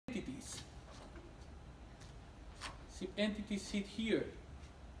SIP entities sit here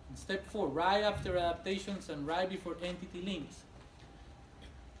in step 4, right after adaptations and right before entity links.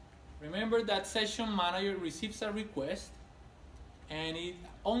 Remember that session manager receives a request and it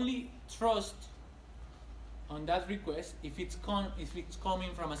only trusts on that request if it's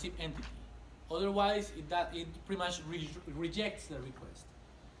coming from a SIP entity. Otherwise, it pretty much rejects the request.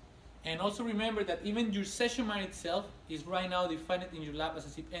 And also remember that even your session manager itself is right now defined in your lab as a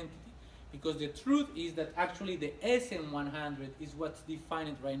SIP entity, because the truth is that actually the SM100 is what's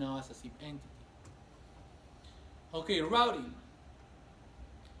defined right now as a SIP entity. Okay, routing.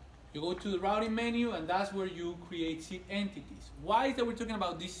 You go to the routing menu and that's where you create SIP entities. Why is that we're talking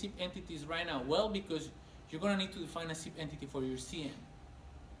about these SIP entities right now? Well, because you're gonna need to define a SIP entity for your CM,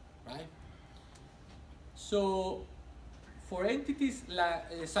 right? So for entities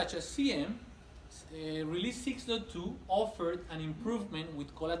such as CM, release 6.2 offered an improvement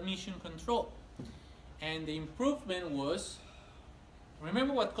with call admission control. And the improvement was,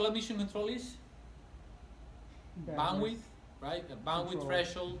 remember what call admission control is? Bandwidth, right? A bandwidth control.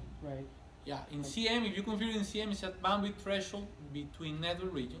 Threshold. Right. Yeah, in CM, if you configure in CM, it's a bandwidth threshold between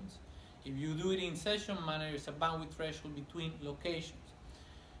network regions. If you do it in session manager, it's a bandwidth threshold between locations.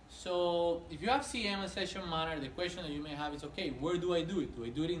 So if you have CM and session manager, the question that you may have is, okay, where do I do it? Do I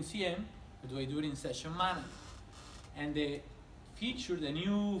do it in CM or do I do it in session manager? And the feature, the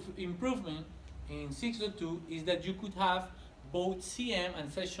new improvement in 6.2 is that you could have both CM and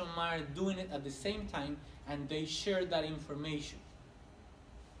session manager doing it at the same time, and they share that information.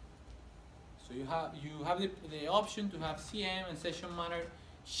 So you have the option to have CM and session manager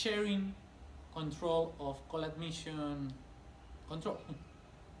sharing control of call admission control.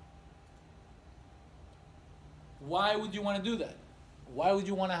 Why would you want to do that? Why would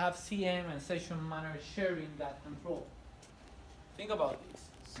you want to have CM and session manager sharing that control? Think about this.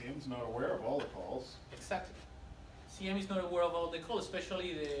 CM's not aware of all the calls. Exactly. CM is not aware of all the calls,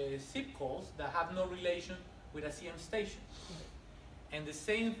 especially the SIP calls that have no relation with a CM station. And the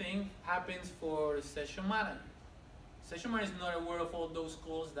same thing happens for session manager. Session manager is not aware of all those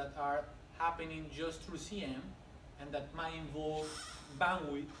calls that are happening just through CM and that might involve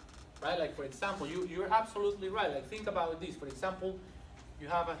bandwidth, right? Like for example, you're absolutely right. Like think about this. For example, you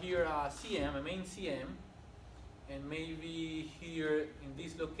have here a CM, a main CM, and maybe here in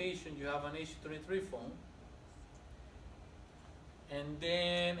this location you have an H23 phone. And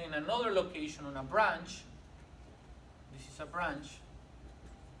then in another location on a branch, this is a branch,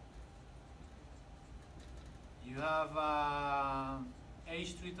 you have a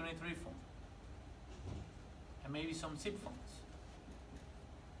H323 phone and maybe some SIP phones.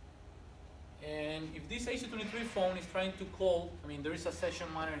 And if this H323 phone is trying to call, I mean there is a session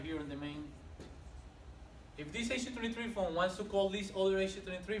manager here in the main. If this H323 phone wants to call this other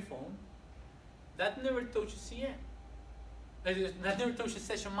H323 phone, that never touches CM. That never touches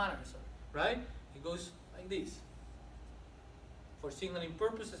session manager, right? It goes like this for signaling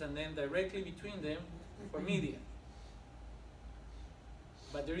purposes and then directly between them for media.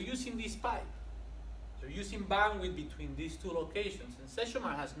 But they're using this pipe. They're using bandwidth between these two locations, and session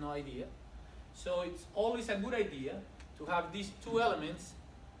manager has no idea. So it's always a good idea to have these two elements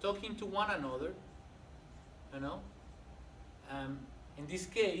talking to one another, you know. In this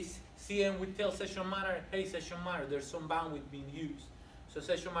case, CM would tell session manager, hey session manager, there's some bandwidth being used. So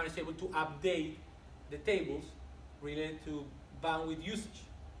session manager is able to update the tables related to bandwidth usage.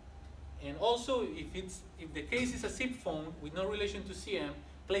 And also, if the case is a SIP phone with no relation to CM,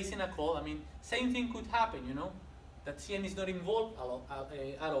 placing a call, I mean, same thing could happen, you know, that CM is not involved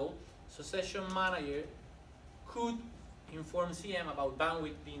at all. So session manager could inform CM about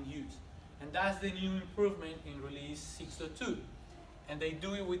bandwidth being used. And that's the new improvement in release 6.2. And they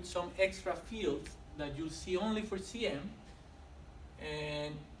do it with some extra fields that you'll see only for CM.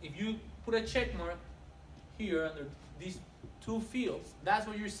 And if you put a check mark here under these two fields, that's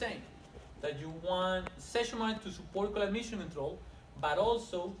what you're saying. That you want session manager to support call admission control, but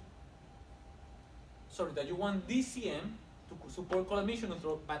also, sorry, that you want DCM to support call admission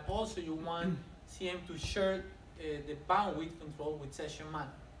control, but also you want CM to share the bandwidth control with session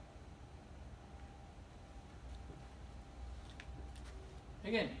manager.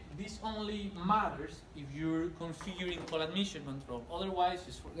 Again, this only matters if you're configuring call admission control. Otherwise,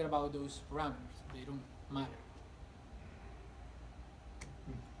 just forget about those parameters. They don't matter.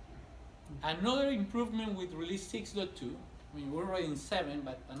 Another improvement with release 6.2, I mean, we're already in 7,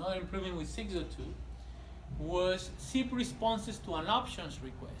 but another improvement with 6.2 was SIP responses to an options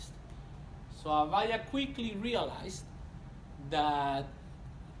request. So Avaya quickly realized that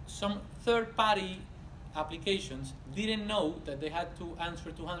some third-party applications didn't know that they had to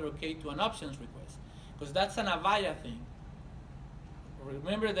answer 200K to an options request. because that's an Avaya thing.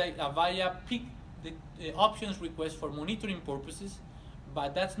 Remember that Avaya picked the options request for monitoring purposes,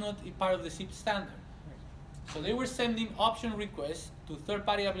 but that's not a part of the SIP standard. So they were sending option requests to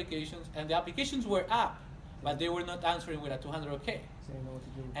third-party applications, and the applications were up, but they were not answering with a 200 OK. So you know what to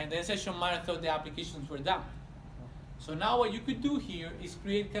do. And then session manager thought the applications were down. So now what you could do here is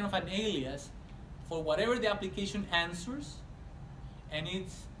create kind of an alias for whatever the application answers, and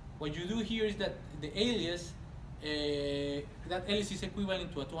it's what you do here is that the alias, that alias is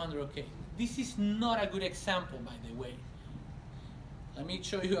equivalent to a 200 OK. This is not a good example, by the way. Let me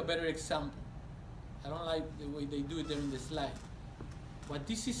show you a better example. I don't like the way they do it there in the slide. What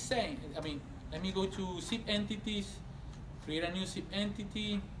this is saying, I mean, let me go to SIP entities, create a new SIP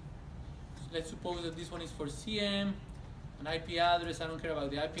entity. Let's suppose that this one is for CM, an IP address. I don't care about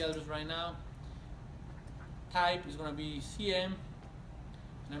the IP address right now. Type is going to be CM,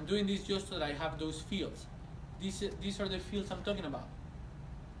 and I'm doing this just so that I have those fields. These are the fields I'm talking about.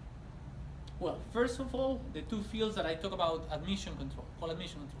 Well, first of all, the two fields that I talk about admission control, call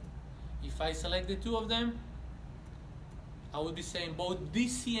admission control. If I select the two of them, I will be saying both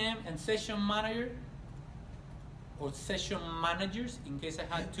DCM and session manager, or session managers, in case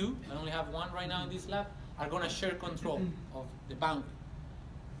I had two, I only have one right now in this lab, are going to share control of the boundary.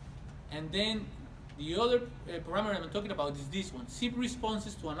 And then the other parameter I'm talking about is this one, SIP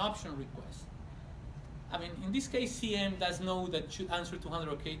responses to an option request. I mean, in this case, CM does know that should answer 200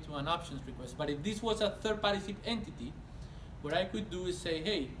 OK to an options request. But if this was a third-party SIP entity, what I could do is say,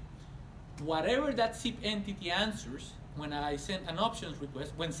 hey, whatever that SIP entity answers when I send an options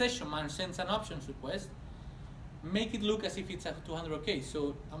request, when session manager sends an options request, make it look as if it's a 200 OK.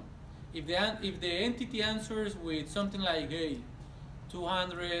 So if the entity answers with something like, hey,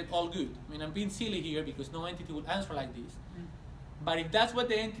 200, all good. I mean, I'm being silly here because no entity would answer like this. But if that's what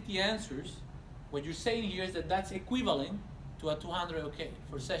the entity answers, what you're saying here is that that's equivalent to a 200 OK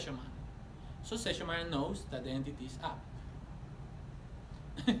for session manager. So session manager knows that the entity is up.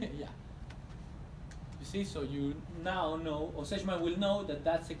 Yeah. You see, so you now know, or session manager will know that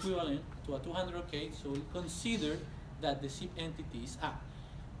that's equivalent to a 200 OK, so we'll consider that the SIP entity is up.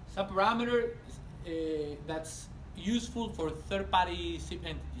 It's a parameter that's useful for third-party SIP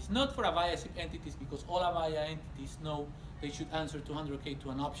entities, not for Avaya SIP entities, because all Avaya entities know they should answer 200 OK to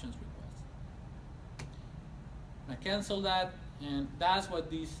an options request. I cancel that, and that's what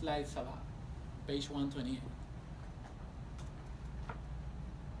these slides about. Page 128.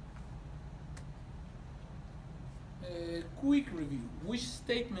 Quick review. Which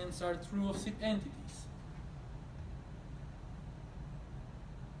statements are true of SIP entities?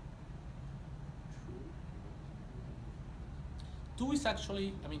 Two is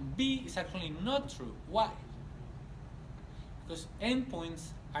actually, B is actually not true. Why? Because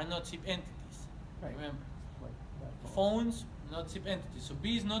endpoints are not SIP entities. Right. Remember. Right. Phones, not SIP entities. So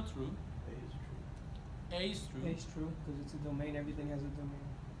B is not true. A is true. A is true because it's a domain. Everything has a domain.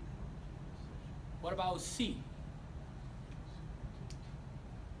 What about C?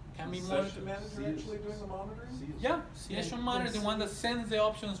 Can be more. Session manager actually doing the monitoring? Yeah, session manager, the one that sends the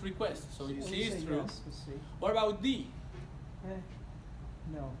options request. So When C you is say true. yes, let's see. What about D?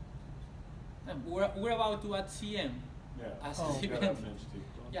 No. And we're about to add CM Yeah. as Oh. a SIP Yeah, entity. that's an entity.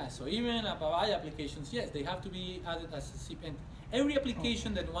 Yeah, so even Avaya applications, yes, they have to be added as a SIP entity. Every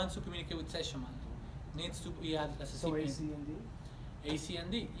application that wants to communicate with session manager needs to be added as a So SIP A, entity. C, and D? A, C,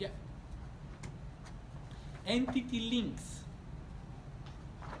 and D, yeah. Entity links.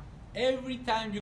 Every time you